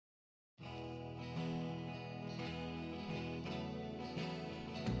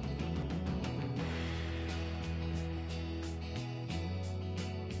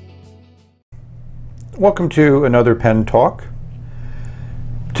Welcome to another pen talk.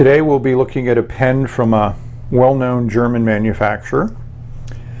 Today we'll be looking at a pen from a well-known German manufacturer.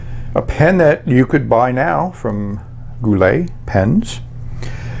 A pen that you could buy now from Goulet Pens.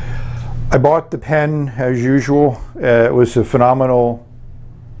 I bought the pen as usual. It was a phenomenal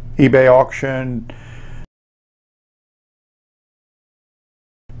eBay auction.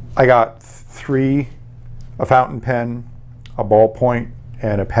 I got a fountain pen, a ballpoint,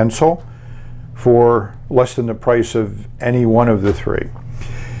 and a pencil for less than the price of any one of the three.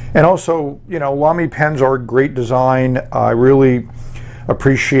 And also, you know, Lamy pens are a great design. I really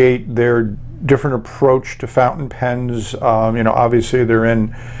appreciate their different approach to fountain pens. You know, obviously they're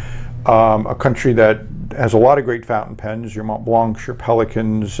in a country that has a lot of great fountain pens, your Mont Blancs, your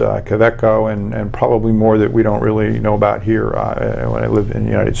Pelicans, Kaweco, and probably more that we don't really know about here when I live in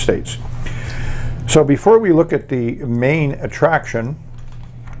the United States. So before we look at the main attraction,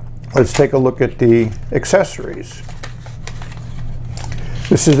 let's take a look at the accessories.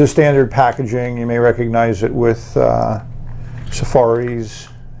 This is the standard packaging. You may recognize it with Safaris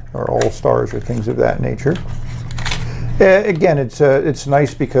or All-Stars or things of that nature. Again, it's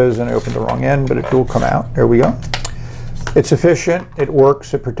nice because, and I opened the wrong end, but it will come out. There we go. It's efficient, it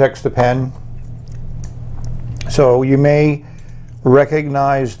works, it protects the pen. So you may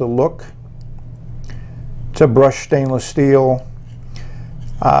recognize the look. It's a brushed stainless steel.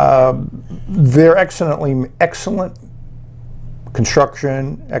 They're excellent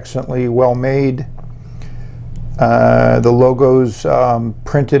construction, excellently well made. The logo's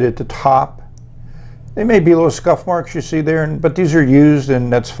printed at the top. They may be little scuff marks you see there, but these are used,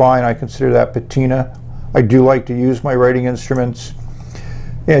 and that's fine. I consider that patina. I do like to use my writing instruments.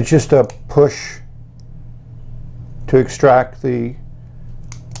 Yeah, it's just a push to extract the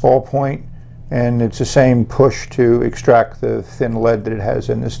ballpoint, and it's the same push to extract the thin lead that it has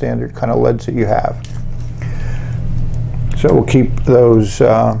in the standard kind of leads that you have. So we'll keep those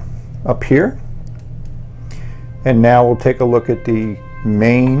up here. And now we'll take a look at the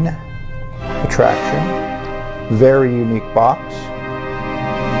main attraction. Very unique box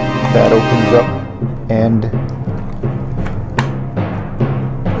that opens up and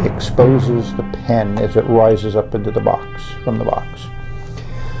exposes the pen as it rises up into the box, from the box.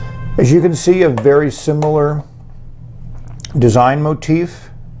 As you can see, a very similar design motif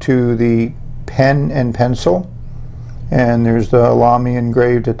to the pen and pencil. And there's the Lamy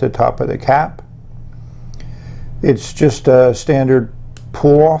engraved at the top of the cap. It's just a standard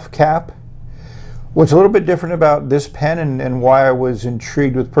pull-off cap. What's a little bit different about this pen and why I was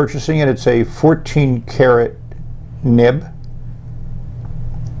intrigued with purchasing it, it's a 14 karat nib.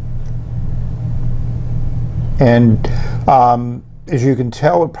 And as you can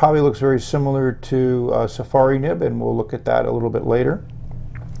tell, it probably looks very similar to a Safari nib, and we'll look at that a little bit later.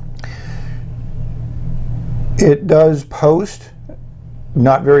 It does post,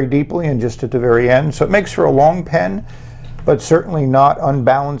 not very deeply and just at the very end, so it makes for a long pen, but certainly not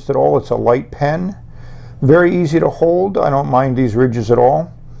unbalanced at all. It's a light pen, very easy to hold. I don't mind these ridges at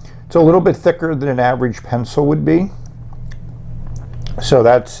all. It's a little bit thicker than an average pencil would be. So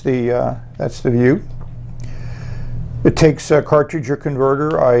that's the view. It takes a cartridge or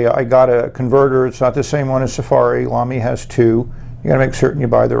converter. I got a converter. It's not the same one as Safari. Lamy has two. You got to make certain you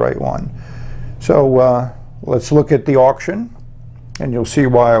buy the right one. So let's look at the auction, and you'll see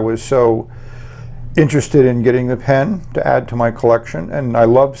why I was so interested in getting the pen to add to my collection. And I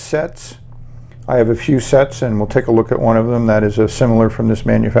love sets. I have a few sets, and we'll take a look at one of them that is similar from this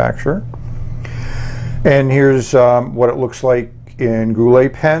manufacturer. And here's what it looks like in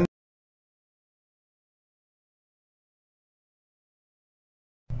Goulet pens.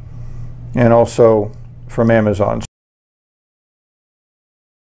 And also from Amazon.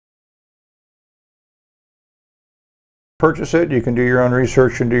 Purchase it. You can do your own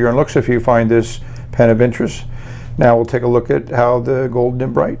research and do your own looks if you find this pen of interest. Now we'll take a look at how the gold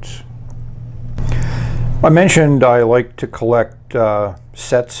nib writes. I mentioned I like to collect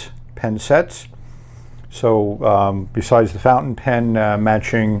sets, pen sets. So besides the fountain pen,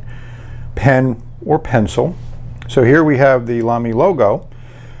 matching pen or pencil. So here we have the Lamy logo.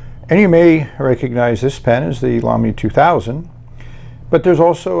 And you may recognize this pen as the Lamy 2000, but there's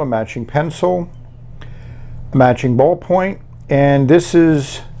also a matching pencil, a matching ballpoint, and this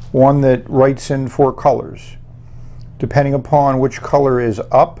is one that writes in 4 colors. Depending upon which color is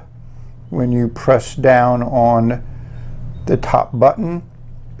up, when you press down on the top button,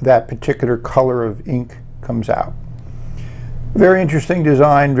 that particular color of ink comes out. Very interesting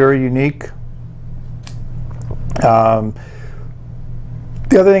design, very unique.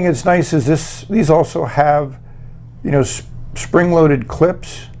 The other thing that's nice is these also have, you know, spring-loaded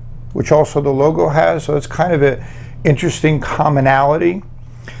clips which also the logo has, so it's kind of an interesting commonality.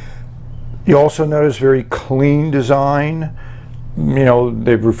 You also notice very clean design. You know,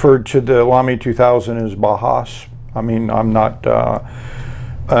 they've referred to the Lamy 2000 as Bajas. I mean, I'm not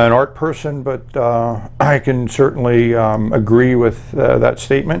an art person, but I can certainly agree with that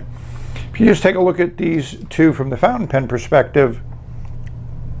statement. If you just take a look at these two from the fountain pen perspective,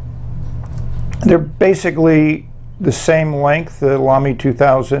 they're basically the same length. The Lamy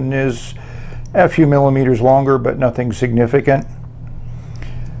 2000 is a few millimeters longer, but nothing significant.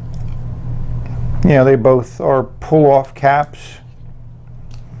 You know, they both are pull-off caps,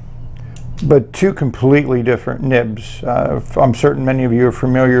 but two completely different nibs. I'm certain many of you are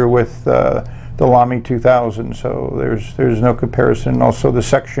familiar with the Lamy 2000, so there's no comparison. Also the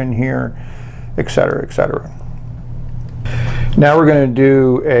section here, etc., etc. Now we're going to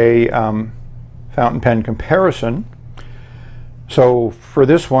do a fountain pen comparison. So for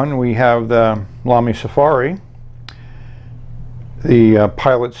this one, we have the Lamy Safari, the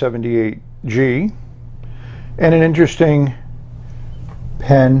Pilot 78G, and an interesting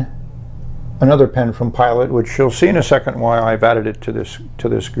pen, another pen from Pilot, which you'll see in a second why I've added it to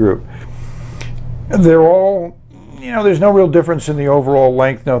this group. They're all, you know, there's no real difference in the overall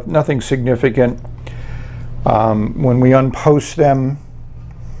length, nothing significant. When we unpost them,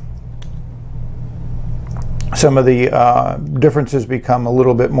 some of the differences become a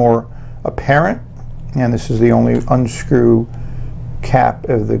little bit more apparent, and this is the only unscrew cap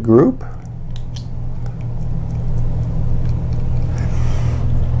of the group.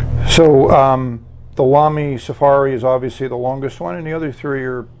 So the Lamy Safari is obviously the longest one, and the other three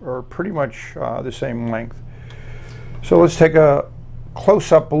are pretty much the same length. So let's take a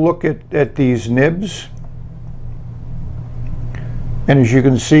close-up look at these nibs. And as you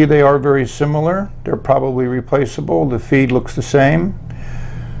can see, they are very similar. They're probably replaceable. The feed looks the same.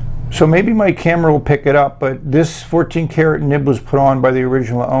 So maybe my camera will pick it up, but this 14 karat nib was put on by the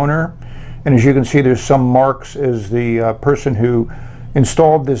original owner. And as you can see, there's some marks as the person who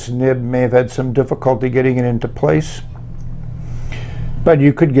installed this nib may have had some difficulty getting it into place. But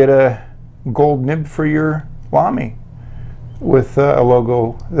you could get a gold nib for your Lamy with a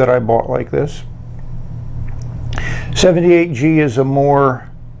logo that I bought like this. 78G is a more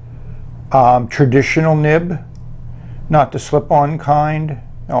traditional nib, not the slip-on kind.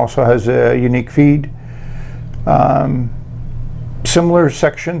 It also has a unique feed. Similar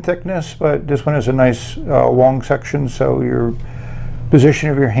section thickness, but this one has a nice long section, so your position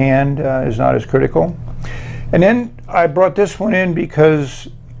of your hand is not as critical. And then I brought this one in because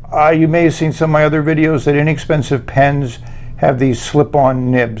you may have seen some of my other videos that inexpensive pens have these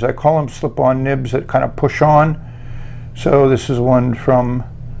slip-on nibs. I call them slip-on nibs that kind of push on. So this is one from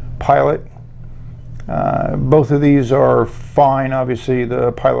Pilot. Both of these are fine. Obviously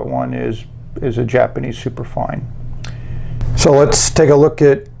the Pilot one is a Japanese superfine. So let's take a look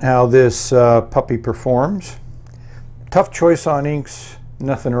at how this puppy performs. Tough choice on inks.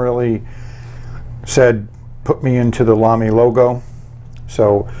 Nothing really said put me into the Lamy logo.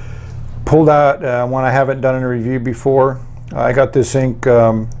 So pulled out one I haven't done in a review before. I got this ink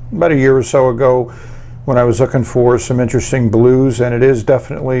about a year or so ago when I was looking for some interesting blues, and it is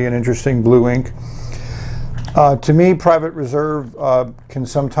definitely an interesting blue ink. To me, Private Reserve can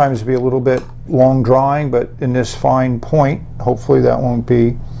sometimes be a little bit long drawing, but in this fine point, hopefully that won't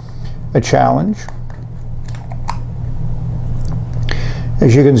be a challenge.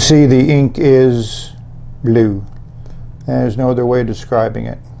 As you can see, the ink is blue. There's no other way of describing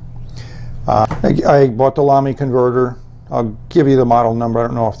it. I bought the Lamy converter. I'll give you the model number, I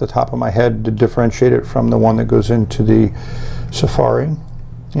don't know off the top of my head, to differentiate it from the one that goes into the Safari.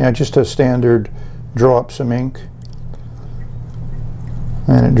 Yeah, just a standard draw up some ink.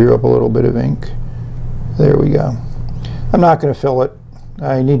 And it drew up a little bit of ink. There we go. I'm not going to fill it.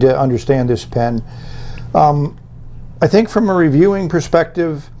 I need to understand this pen. I think from a reviewing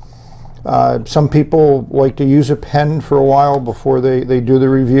perspective, some people like to use a pen for a while before they do the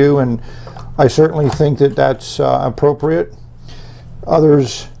review, and I certainly think that that's appropriate.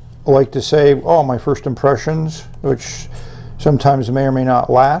 Others like to say, oh, my first impressions, which sometimes may or may not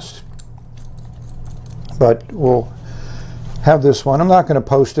last. But we'll have this one. I'm not going to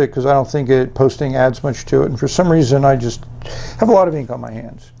post it because I don't think posting adds much to it. And for some reason, I just have a lot of ink on my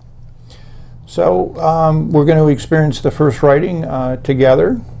hands. So we're going to experience the first writing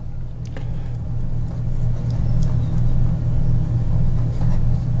together.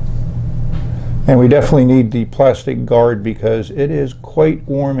 And we definitely need the plastic guard because it is quite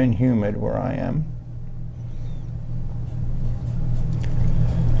warm and humid where I am.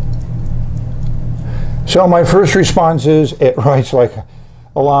 So my first response is it writes like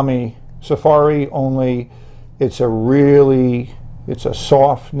a Lamy Safari, only it's a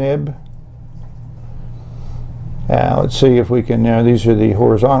soft nib. Let's see if we can, these are the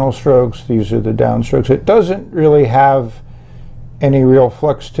horizontal strokes, these are the down strokes. It doesn't really have any real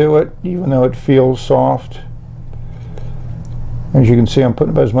flex to it, even though it feels soft. As you can see, I'm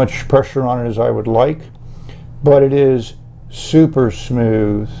putting about as much pressure on it as I would like, but it is super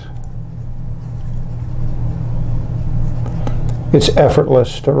smooth. It's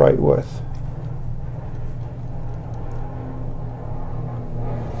effortless to write with.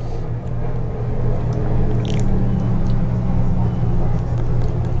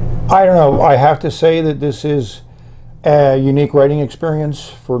 I don't know, I have to say that this is a unique writing experience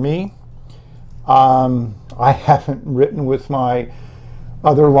for me. I haven't written with my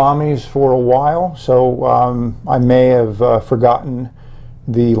other Lamys for a while, so I may have forgotten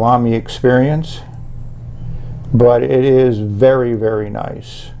the Lamy experience, but it is very, very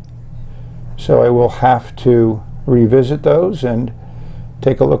nice. So I will have to revisit those and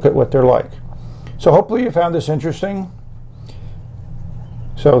take a look at what they're like. So hopefully you found this interesting.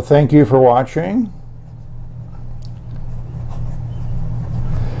 So thank you for watching,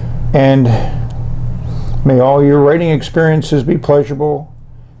 and may all your writing experiences be pleasurable,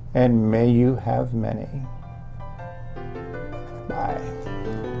 and may you have many.